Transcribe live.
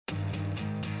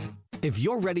If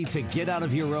you're ready to get out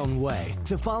of your own way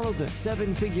to follow the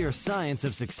seven-figure science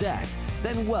of success,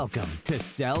 then welcome to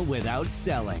Sell Without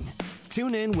Selling.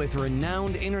 Tune in with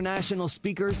renowned international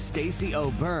speaker Stacey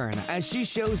O'Byrne as she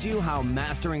shows you how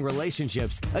mastering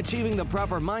relationships, achieving the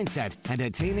proper mindset, and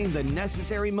attaining the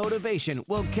necessary motivation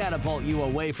will catapult you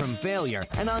away from failure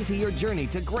and onto your journey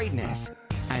to greatness.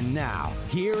 And now,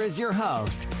 here is your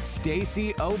host,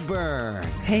 Stacey O'Byrne.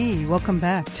 Hey, welcome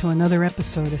back to another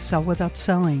episode of Sell Without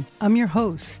Selling. I'm your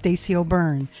host, Stacey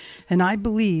O'Byrne, and I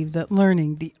believe that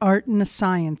learning the art and the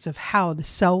science of how to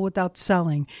sell without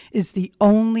selling is the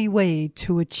only way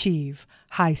to achieve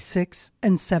high 6-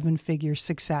 and 7-figure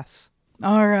success.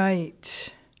 All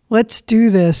right, let's do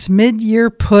this mid-year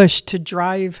push to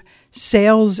drive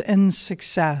sales and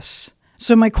success.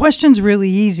 So my question's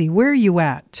really easy. Where are you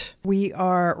at? We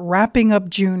are wrapping up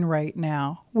June right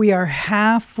now. We are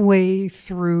halfway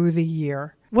through the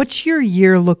year. What's your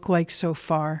year look like so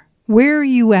far? Where are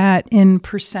you at in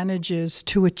percentages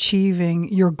to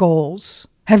achieving your goals?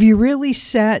 Have you really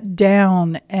sat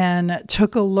down and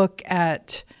took a look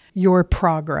at your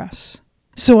progress?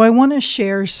 So I want to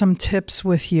share some tips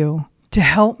with you to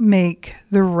help make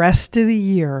the rest of the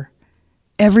year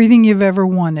everything you've ever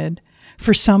wanted.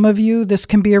 For some of you, this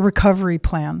can be a recovery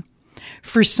plan.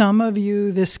 For some of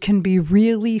you, this can be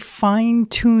really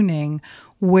fine-tuning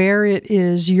where it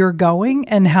is you're going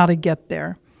and how to get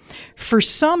there. For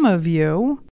some of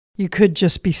you, you could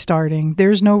just be starting.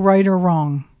 There's no right or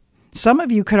wrong. Some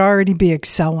of you could already be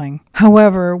excelling.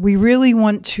 However, we really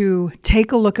want to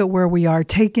take a look at where we are,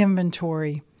 take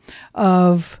inventory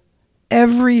of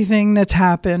everything that's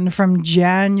happened from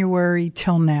January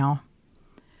till now.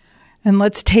 And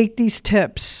let's take these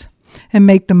tips and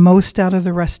make the most out of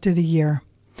the rest of the year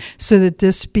so that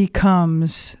this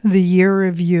becomes the year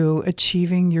of you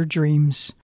achieving your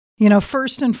dreams. You know,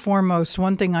 first and foremost,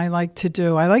 one thing I like to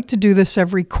do this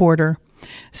every quarter,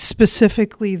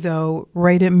 specifically though,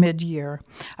 right at mid-year.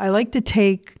 I like to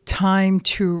take time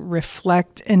to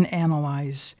reflect and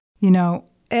analyze. You know,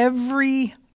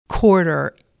 every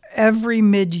quarter, every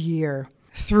mid-year,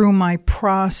 through my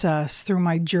process, through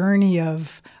my journey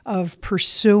of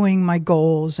pursuing my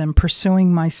goals and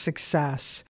pursuing my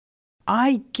success,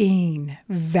 I gain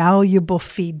valuable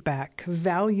feedback,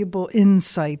 valuable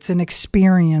insights and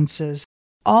experiences,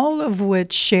 all of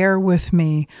which share with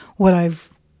me what I've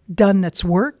done that's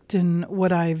worked and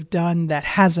what I've done that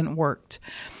hasn't worked.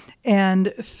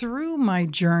 And through my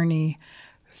journey,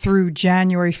 through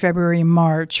January, February, and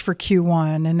March for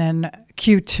Q1, and then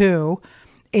Q2,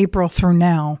 April through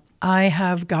now, I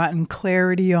have gotten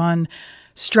clarity on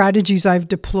strategies I've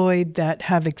deployed that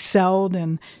have excelled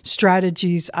and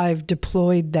strategies I've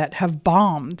deployed that have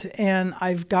bombed. And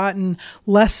I've gotten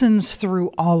lessons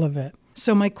through all of it.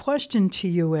 So my question to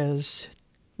you is,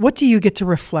 what do you get to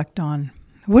reflect on?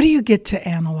 What do you get to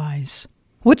analyze?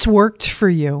 What's worked for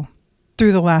you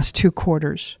through the last 2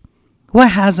 quarters?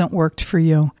 What hasn't worked for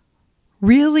you?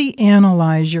 Really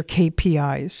analyze your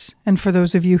KPIs. And for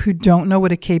those of you who don't know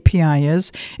what a KPI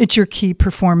is, it's your key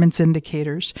performance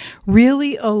indicators.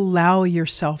 Really allow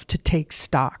yourself to take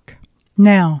stock.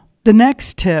 Now, the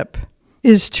next tip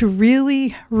is to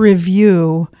really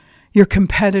review your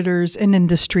competitors and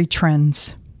industry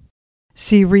trends.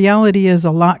 See, reality is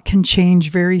a lot can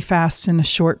change very fast in a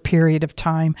short period of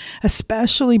time,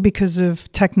 especially because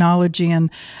of technology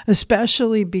and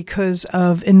especially because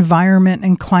of environment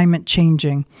and climate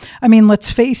changing. I mean, let's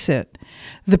face it,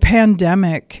 the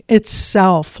pandemic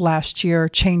itself last year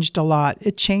changed a lot.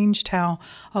 It changed how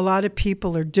a lot of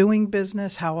people are doing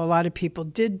business, how a lot of people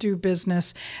did do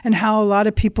business, and how a lot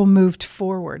of people moved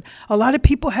forward. A lot of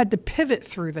people had to pivot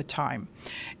through the time.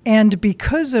 And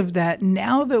because of that,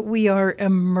 now that we are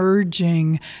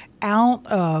emerging out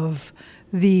of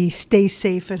the stay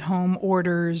safe at home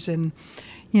orders and,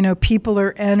 you know, people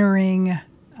are entering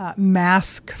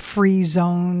mask-free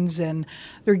zones and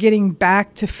they're getting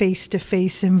back to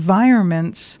face-to-face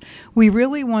environments, we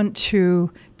really want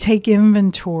to take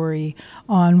inventory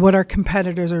on what our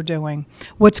competitors are doing,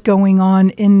 what's going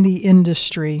on in the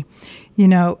industry. You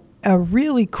know, a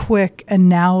really quick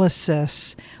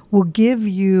analysis will give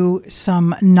you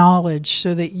some knowledge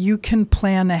so that you can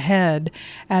plan ahead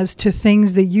as to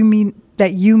things that you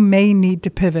may need to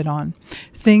pivot on,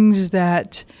 things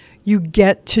that you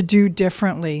get to do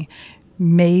differently.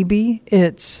 Maybe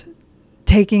it's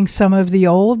taking some of the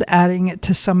old, adding it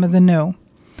to some of the new.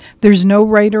 There's no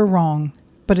right or wrong,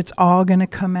 but it's all going to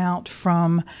come out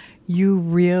from you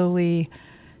really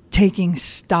taking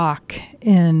stock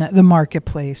in the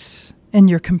marketplace, in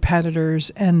your competitors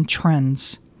and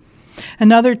trends.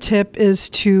 Another tip is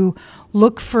to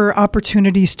look for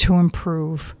opportunities to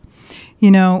improve.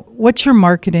 What's your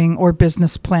marketing or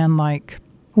business plan like?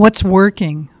 What's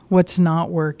working? What's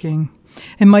not working?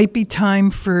 It might be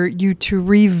time for you to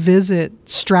revisit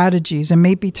strategies. It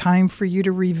may be time for you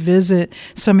to revisit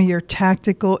some of your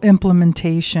tactical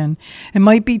implementation. It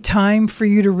might be time for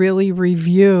you to really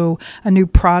review a new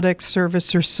product,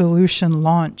 service, or solution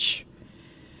launch.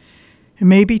 It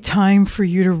may be time for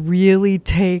you to really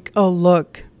take a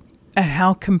look at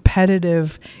how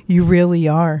competitive you really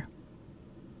are.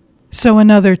 So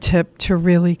another tip to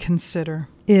really consider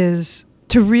is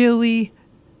to really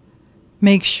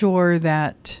make sure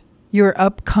that your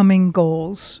upcoming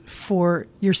goals for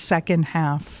your second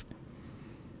half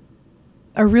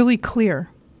are really clear.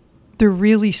 They're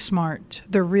really smart.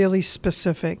 They're really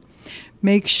specific.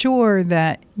 Make sure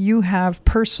that you have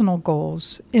personal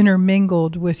goals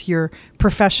intermingled with your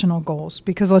professional goals,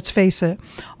 because let's face it,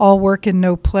 all work and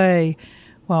no play,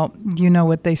 well, you know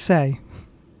what they say.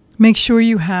 Make sure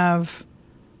you have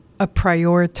a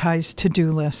prioritized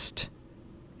to-do list,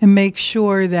 and make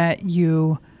sure that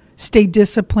you stay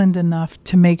disciplined enough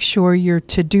to make sure your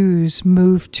to-dos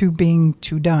move to being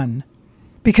to-done.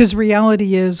 Because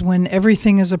reality is, when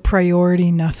everything is a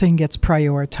priority, nothing gets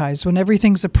prioritized. When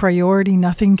everything's a priority,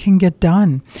 nothing can get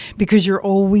done, because you're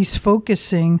always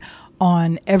focusing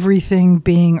on everything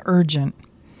being urgent.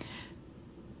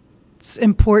 It's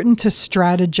important to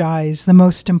strategize the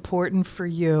most important for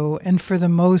you and for the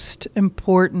most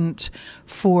important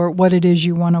for what it is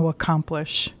you want to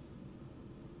accomplish.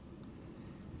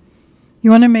 You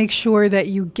want to make sure that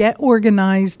you get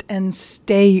organized and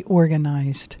stay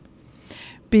organized,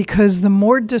 because the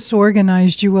more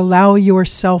disorganized you allow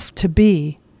yourself to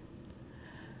be,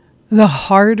 the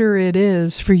harder it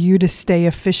is for you to stay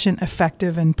efficient,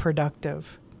 effective, and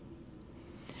productive.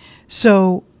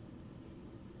 So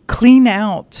clean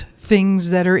out things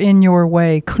that are in your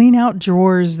way. Clean out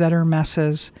drawers that are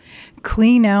messes.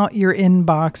 Clean out your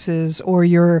inboxes or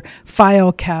your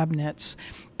file cabinets,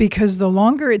 because the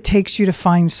longer it takes you to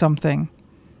find something,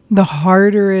 the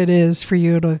harder it is for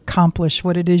you to accomplish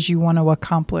what it is you want to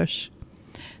accomplish.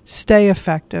 Stay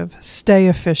effective, stay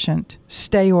efficient,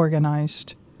 stay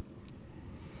organized.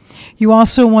 You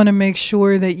also want to make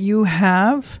sure that you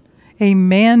have a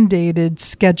mandated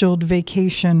scheduled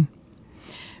vacation,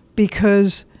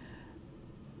 because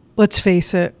let's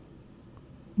face it,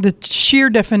 the sheer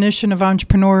definition of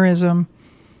entrepreneurism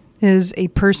is a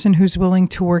person who's willing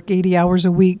to work 80 hours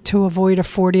a week to avoid a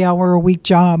 40-hour-a-week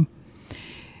job.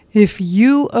 If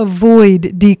you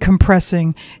avoid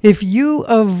decompressing, if you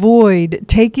avoid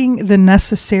taking the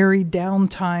necessary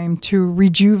downtime to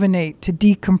rejuvenate, to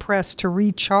decompress, to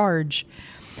recharge,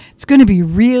 it's going to be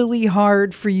really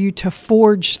hard for you to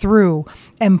forge through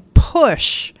and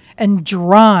push and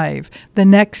drive the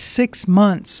next 6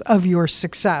 months of your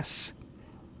success.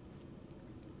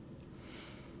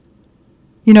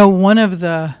 One of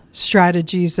the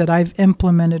strategies that I've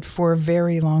implemented for a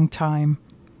very long time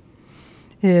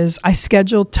is I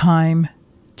schedule time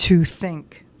to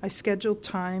think. I schedule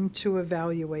time to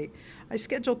evaluate. I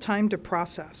schedule time to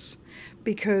process.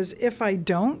 Because if I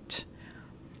don't,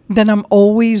 then I'm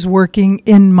always working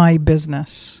in my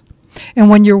business. And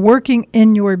when you're working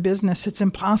in your business, it's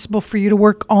impossible for you to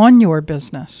work on your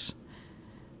business.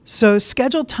 So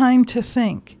schedule time to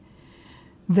think.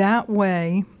 That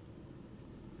way,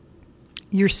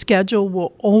 your schedule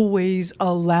will always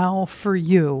allow for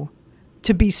you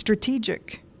to be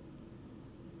strategic.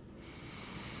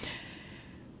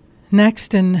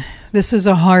 Next, and this is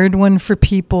a hard one for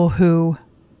people who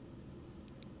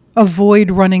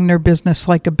avoid running their business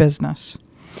like a business,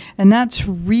 and that's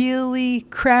really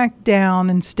crack down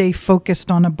and stay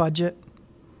focused on a budget.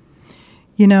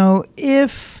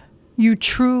 If you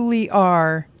truly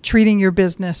are treating your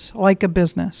business like a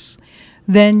business,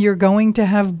 then you're going to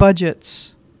have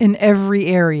budgets in every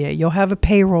area. You'll have a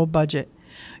payroll budget.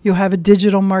 You'll have a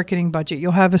digital marketing budget.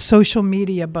 You'll have a social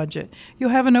media budget.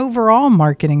 You'll have an overall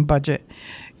marketing budget.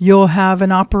 You'll have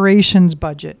an operations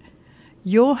budget.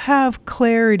 You'll have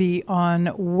clarity on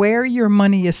where your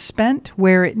money is spent,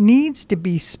 where it needs to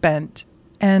be spent,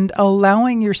 and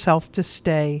allowing yourself to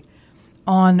stay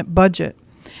on budget.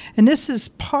 And this is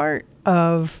part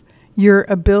of your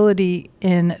ability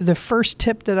in the first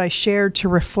tip that I shared to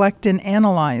reflect and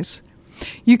analyze.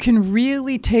 You can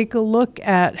really take a look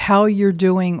at how you're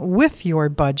doing with your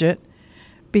budget,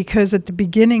 because at the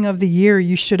beginning of the year,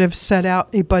 you should have set out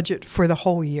a budget for the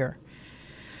whole year.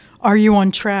 Are you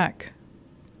on track?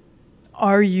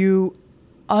 Are you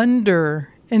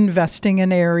under investing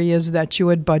in areas that you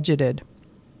had budgeted?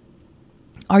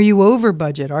 Are you over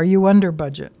budget? Are you under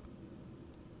budget?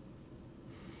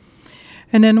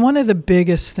 And then one of the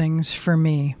biggest things for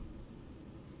me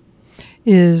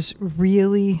is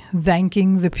really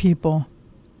thanking the people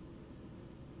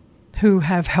who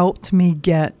have helped me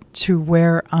get to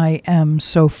where I am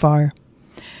so far.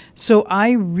 So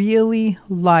I really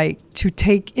like to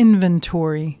take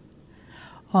inventory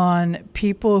on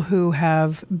people who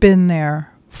have been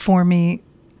there for me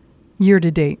year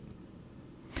to date.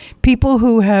 People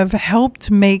who have helped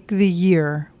make the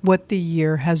year what the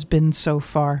year has been so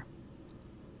far.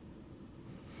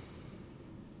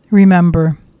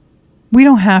 Remember, we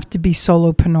don't have to be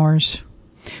solopreneurs.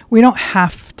 We don't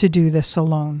have to do this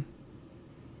alone.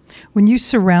 When you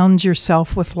surround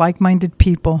yourself with like-minded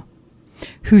people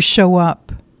who show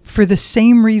up for the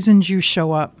same reasons you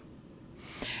show up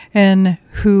and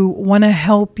who want to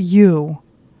help you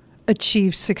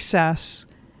achieve success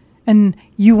and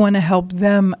you want to help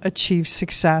them achieve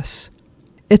success,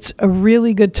 it's a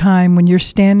really good time when you're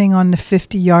standing on the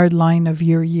 50-yard line of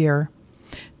your year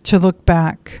to look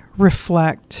back,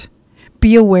 reflect,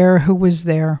 be aware who was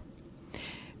there.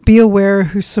 Be aware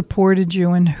who supported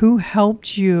you and who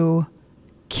helped you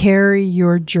carry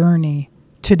your journey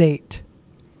to date.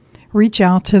 Reach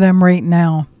out to them right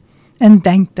now and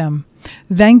thank them.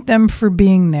 Thank them for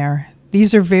being there.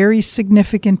 These are very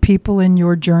significant people in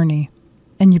your journey,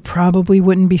 and you probably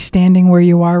wouldn't be standing where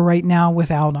you are right now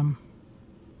without them.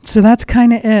 So that's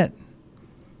kind of it.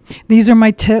 These are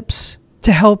my tips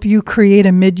to help you create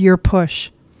a mid-year push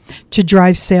to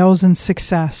drive sales and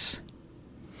success.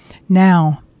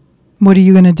 Now, what are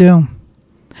you going to do?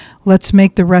 Let's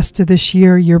make the rest of this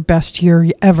year your best year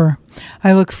ever.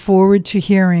 I look forward to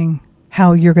hearing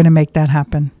how you're going to make that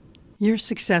happen. Your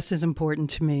success is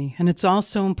important to me, and it's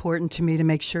also important to me to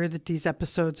make sure that these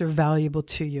episodes are valuable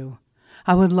to you.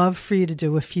 I would love for you to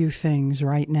do a few things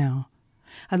right now.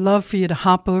 I'd love for you to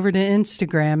hop over to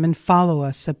Instagram and follow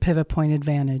us at Pivot Point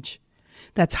Advantage.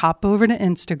 That's hop over to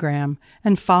Instagram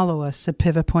and follow us at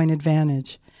Pivot Point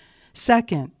Advantage.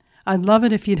 Second, I'd love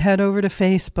it if you'd head over to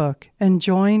Facebook and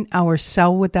join our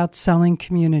Sell Without Selling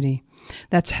community.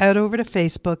 That's head over to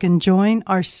Facebook and join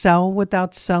our Sell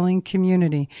Without Selling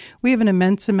community. We have an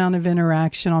immense amount of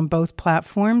interaction on both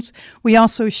platforms. We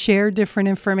also share different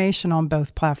information on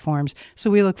both platforms, so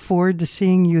we look forward to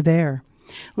seeing you there.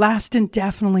 Last and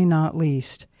definitely not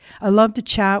least, I love to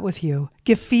chat with you,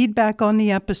 give feedback on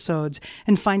the episodes,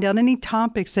 and find out any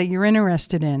topics that you're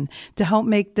interested in to help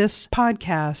make this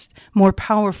podcast more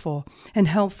powerful and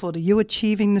helpful to you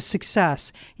achieving the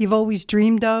success you've always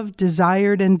dreamed of,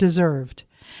 desired, and deserved.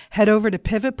 Head over to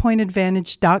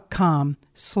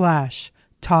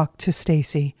pivotpointadvantage.com/talk to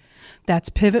Stacy. That's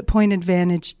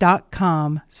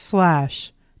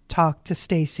pivotpointadvantage.com/talk to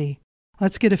Stacy.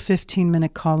 Let's get a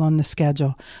 15-minute call on the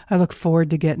schedule. I look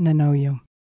forward to getting to know you.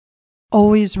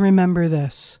 Always remember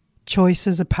this. Choice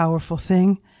is a powerful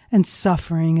thing, and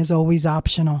suffering is always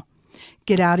optional.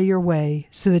 Get out of your way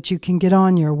so that you can get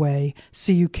on your way,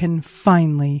 so you can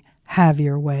finally have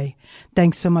your way.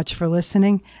 Thanks so much for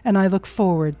listening, and I look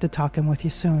forward to talking with you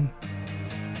soon.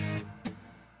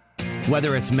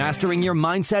 Whether it's mastering your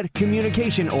mindset,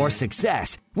 communication, or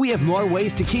success, we have more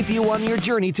ways to keep you on your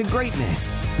journey to greatness.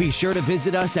 Be sure to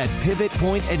visit us at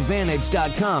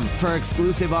pivotpointadvantage.com for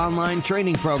exclusive online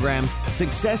training programs,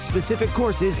 success-specific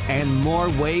courses, and more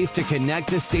ways to connect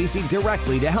to Stacy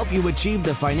directly to help you achieve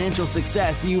the financial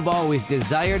success you've always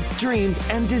desired, dreamed,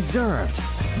 and deserved.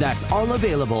 That's all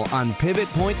available on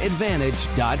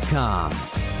pivotpointadvantage.com.